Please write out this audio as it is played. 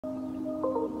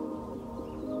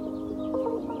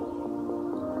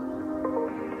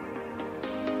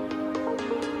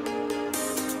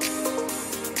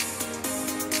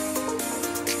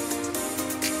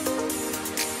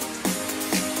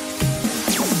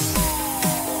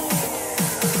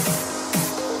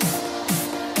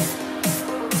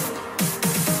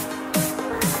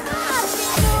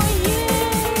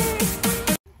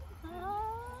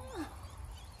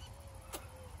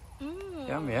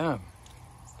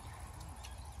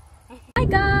Hi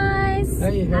guys!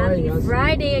 Hey, how are you guys? Happy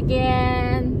Friday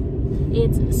again.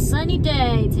 It's a sunny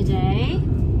day today.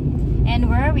 And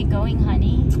where are we going,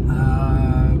 honey?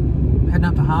 Heading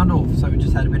up to Hahndorf. So we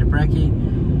just had a bit of brekkie.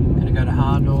 Gonna go to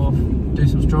Hahndorf, do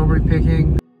some strawberry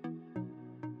picking.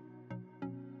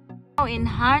 In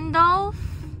Hahndorf,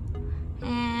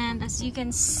 and as you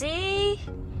can see,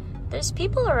 there's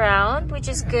people around, which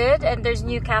is good, and there's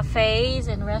new cafes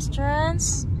and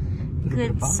restaurants.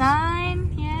 Good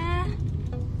sign, yeah.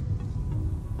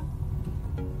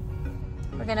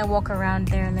 We're gonna walk around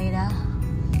there later.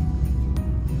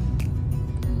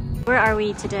 Where are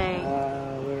we today?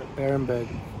 We're at Beerenberg,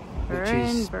 which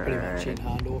is pretty much in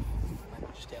Hahndorf,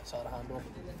 just outside of Hahndorf.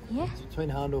 Yeah. It's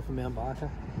between Hahndorf and Mount Barker.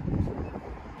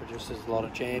 Produces a lot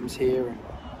of jams here and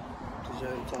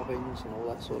dessert toppings and all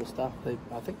that sort of stuff. I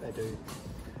think they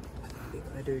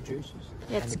do juices.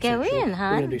 Let's go in,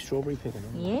 huh? We're gonna do strawberry picking.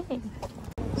 Yeah.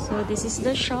 So this is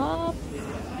the shop.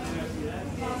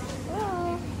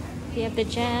 Wow. We have the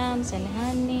jams and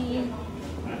honey.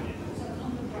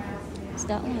 What's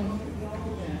that one?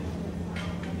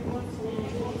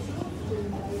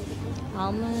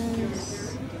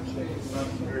 Almonds.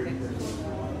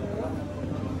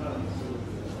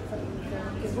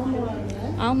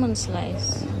 Almond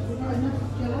slice.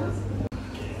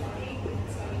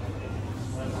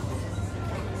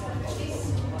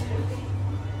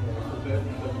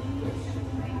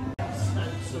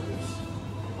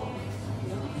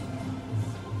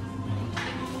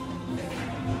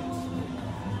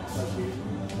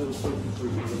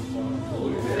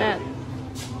 That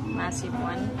massive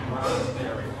one.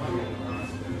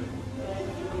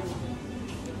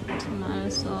 Tomato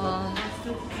sauce.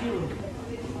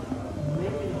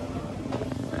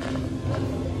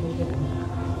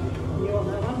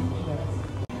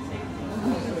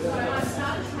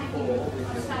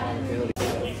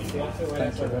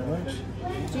 Thank you very much.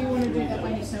 Do you want to do that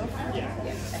one yourself? Yeah.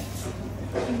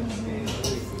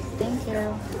 Thank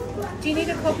you. Do you need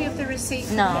a copy of the receipt?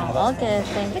 No, all good.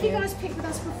 Thank Have you you. guys picked with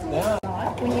us before? Right.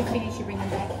 When you finish, you bring them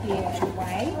back here to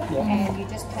weigh, and you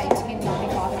just pay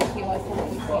 $10.95 a kilo for what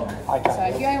you bring. So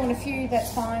if you only want a few,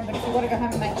 that's fine. But if you want to go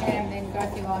home and make jam, then go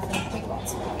through life and pick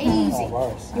lots. Easy.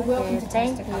 You're welcome to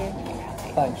taste a couple when you get out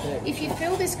there. Thank you. If you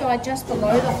fill this guy just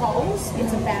below the holes,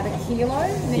 it's about a kilo.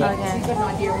 And then you've got an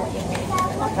idea of what you're getting.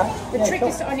 Okay. The trick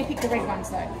is to only pick the red ones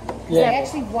though. Yeah. They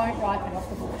actually won't ripen off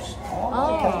the bush.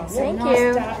 Oh, So thank nice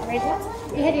you. dark red ones.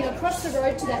 You're heading across the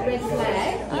road to that red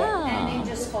flag, and then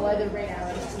just follow the red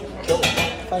arrows to your hand. Cool.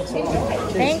 Thanks a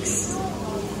lot. Thanks.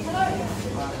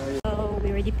 So we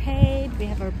already paid, we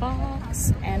have our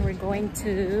box, and we're going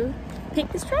to pick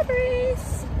the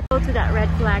strawberries. Go to that red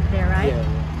flag there, right? Yeah.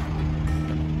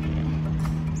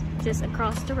 Just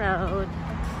across the road.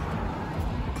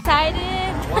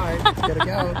 Excited? Right, let's get it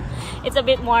going. It's a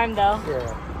bit warm though.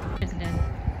 Yeah.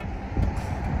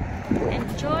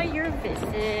 Enjoy your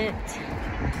visit.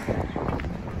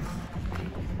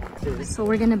 So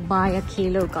we're gonna buy a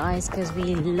kilo, guys, because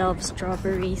we love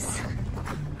strawberries.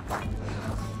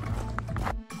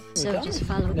 So just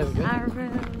follow the arrow.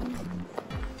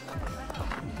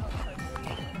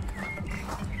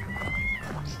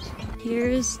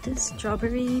 Here's the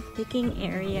strawberry picking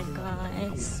area,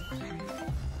 guys.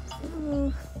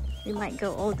 Ooh, we might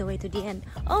go all the way to the end.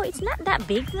 Oh, it's not that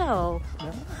big though.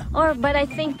 No? But I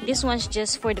think this one's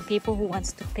just for the people who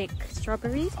wants to pick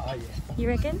strawberries. Oh, yeah. You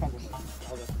reckon?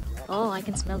 Oh, I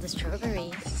can smell the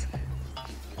strawberries.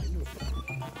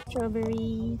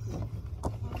 Strawberries.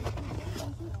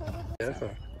 It's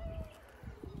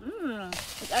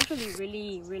actually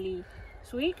really, really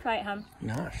sweet, right, Hum?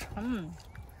 Nice. I'm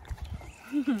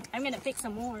gonna pick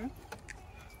some more.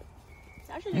 It's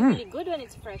actually really good when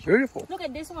it's fresh. Beautiful. Look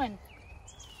at this one.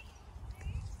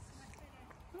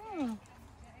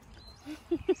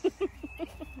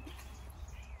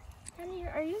 Honey,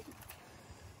 are you?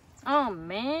 Oh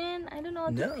man, I don't know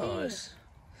what to Nice.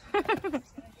 pick.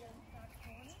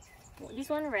 This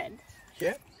one red.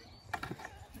 Yep.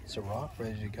 It's a ripe,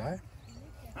 ready to go.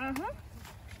 Okay.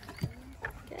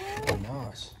 Oh,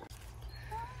 nice.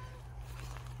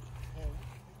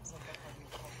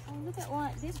 Oh, look at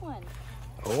what this one.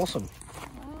 Awesome.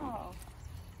 Oh.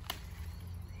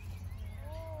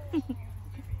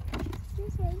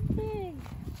 This one's big.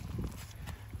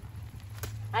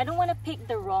 I don't want to pick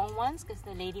the wrong ones because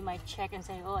the lady might check and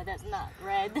say, oh, that's not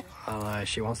red. Oh no,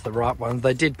 she wants the right ones.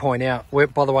 They did point out,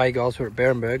 by the way, guys, we're at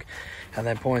Beerenberg, and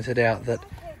they pointed out that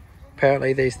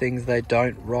apparently these things, they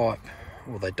don't ripe,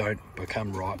 or they don't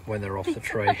become ripe when they're off the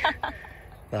tree.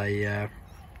 They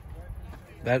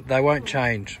won't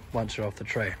change once they're off the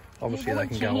tree. Obviously they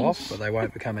can go off, but they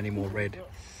won't become any more red.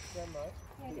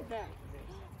 Look at that.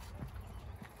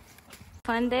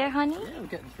 Fun there, honey? Yeah, we're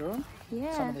getting through them.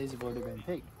 Yeah. Some of these have already been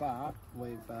picked, but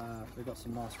we've got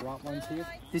some nice ripe ones here.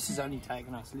 This has only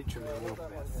taken us literally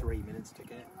about 3 minutes to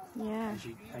get. Yeah.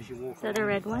 As you walk. Is that the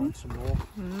red one? Some more.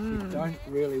 You don't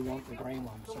really want the green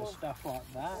one, so stuff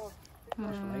like that.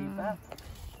 Just leave that.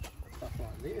 Stuff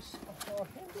like this.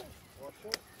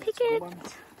 Pick it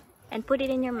and put it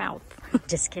in your mouth.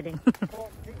 Just kidding.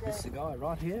 This is the guy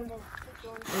right here.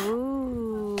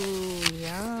 Ooh,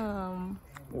 yum.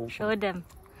 Awesome. Show them.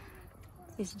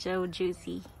 It's so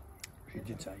juicy. She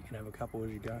did say you can have a couple as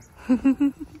you go.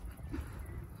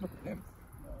 Look at them.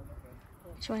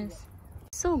 Which ones?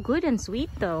 So good and sweet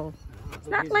though. It's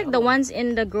not like the ones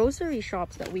in the grocery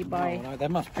shops that we buy. No, they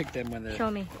must pick them when they're... Show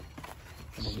me.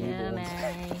 Yummy.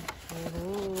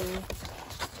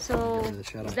 So,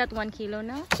 is that 1 kilo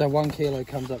now? So 1 kilo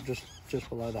comes up just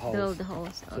below the holes. Below the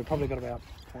holes. So Okay. probably got about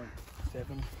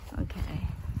 0.7. Okay.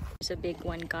 It's a big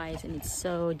one, guys, and it's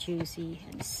so juicy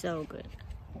and so good.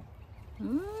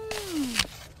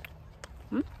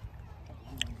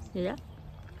 Yeah.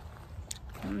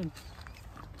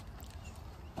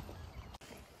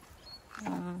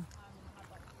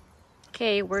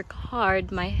 Okay, work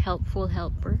hard, my helpful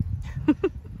helper.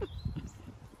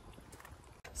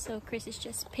 So Chris is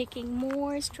just picking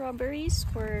more strawberries.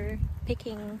 We're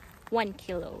picking 1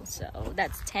 kilo, so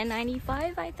that's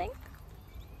 $10.95, I think.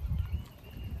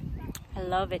 I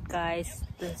love it, guys.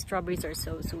 The strawberries are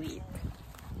so sweet.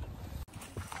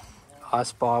 I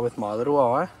spy with my little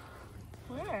eye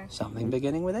Where? something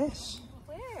beginning with S.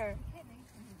 Where?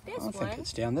 This I one? think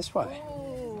it's down this way.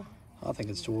 Oh, I think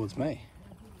it's towards me.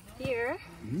 here.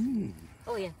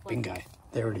 Oh yeah. Bingo.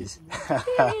 There it is. There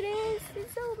it is.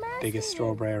 It's so massive. Biggest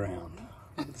strawberry around.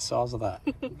 Look at the size of that.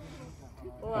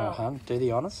 Wow. Hun, do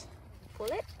the honours. Pull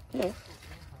it. Yeah.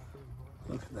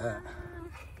 Look at that.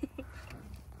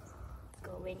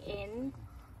 Going in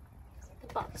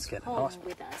the box. Let's get a home nice-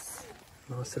 with us.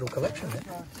 Nice little collection there.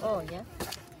 Oh yeah.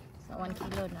 So 1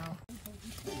 kilo now.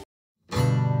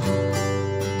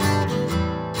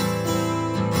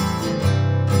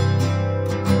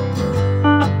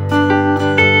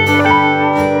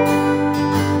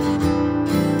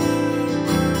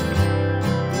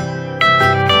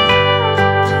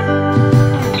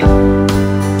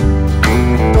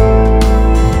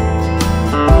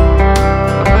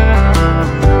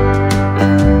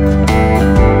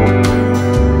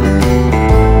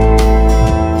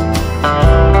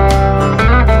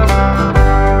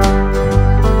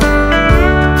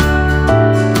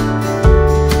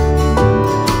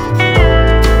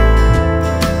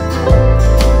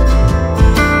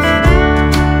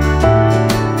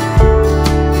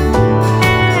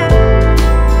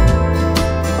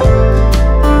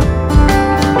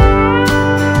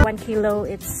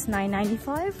 It's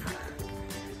 $9.95.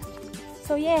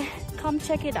 So yeah, come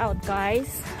check it out,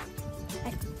 guys.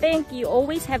 I think you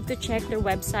always have to check their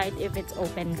website if it's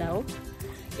open though.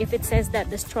 If it says that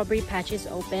the strawberry patch is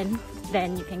open,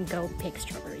 then you can go pick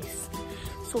strawberries.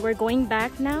 So we're going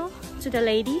back now to the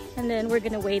lady, and then we're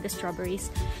gonna weigh the strawberries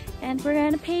and we're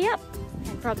gonna pay up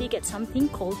and probably get something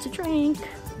cold to drink.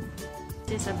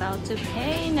 Just about to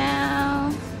pay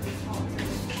now.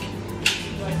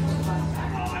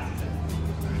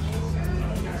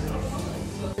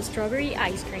 The strawberry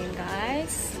ice cream,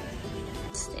 guys.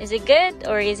 Is it good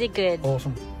or is it good?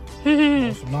 Awesome.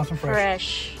 Awesome. Nice and fresh.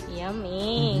 Fresh.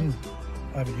 Yummy.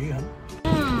 Over to you, huh?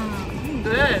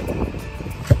 Good.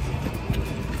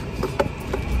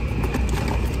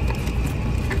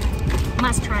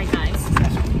 Must try, guys.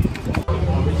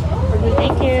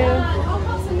 Thank you.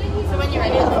 So when you're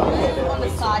ready, on the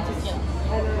side, just get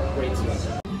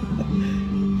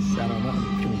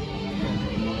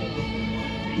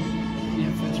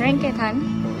Drink it, hun.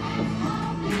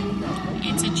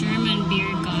 It's a German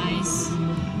beer, guys.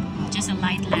 Just a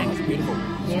light lager. Beautiful.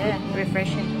 Yeah,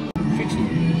 refreshing. Fix it.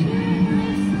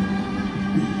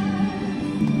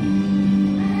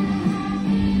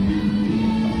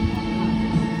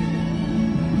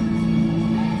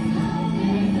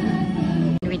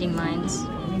 Reading minds.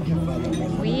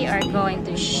 We are going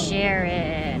to share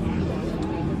it.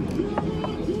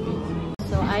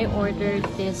 So I ordered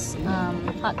this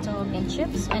hot dog and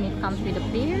chips, and it comes with a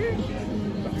beer.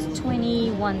 It's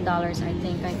 $21, I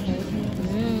think I paid.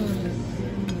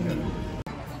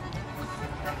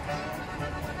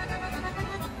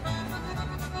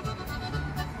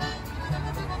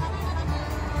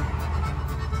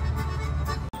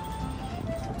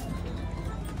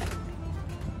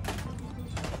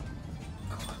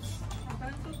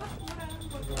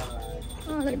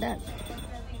 Oh, look at that.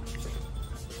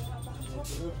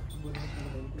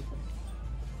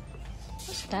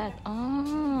 What's that?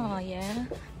 Oh, yeah.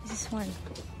 This is one.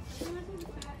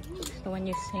 The one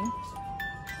you sing.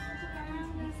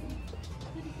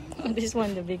 Oh, this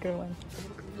one, the bigger one.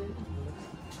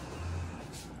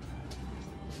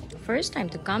 First time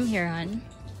to come here, hon.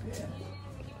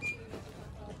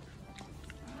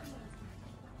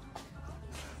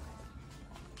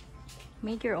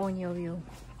 Make your own yo-yo.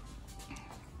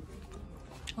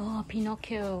 Oh,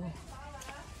 Pinocchio.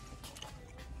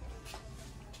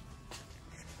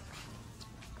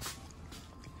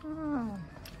 Oh.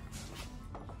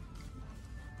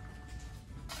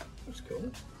 That's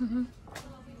cool. Mm-hmm.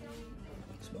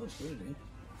 It smells good, eh?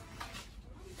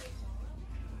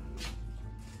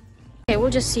 Okay, we'll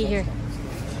just see here.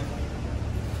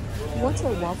 What's a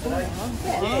waffle?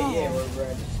 Yeah,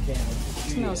 we're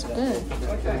Smells good.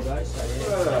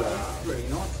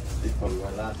 This probably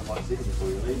won't last my city before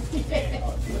you leave. Yeah,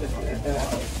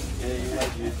 you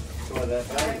make you try that.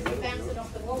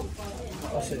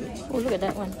 Oh, look at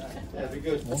that one. That'd be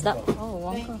good. What's that? Oh,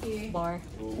 Wonka bar.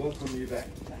 We'll welcome you back.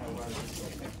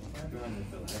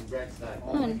 Congrats,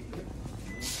 Dave.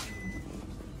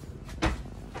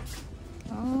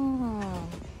 Oh.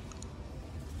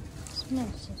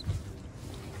 Smells.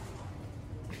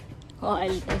 Oh,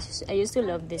 I used to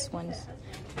love these ones.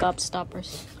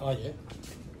 Gobstoppers. Oh, yeah.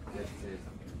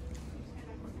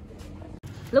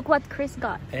 Look what Chris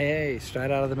got. Hey, straight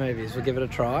out of the movies. We'll give it a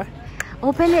try.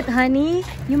 Open it, honey.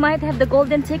 You might have the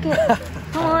golden ticket.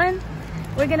 Come on.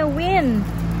 We're gonna win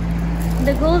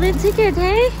the golden ticket,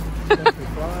 hey?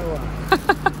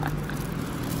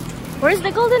 Where's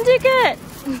the golden ticket?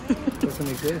 Doesn't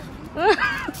exist.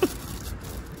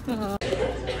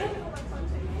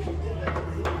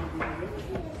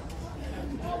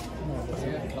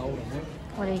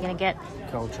 What are you gonna get?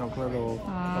 Cold chocolate or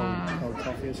cold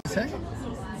coffee or something.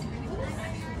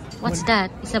 What's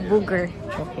that? It's a booger.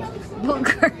 Chocolate.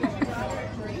 Booger.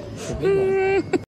 It's a big one.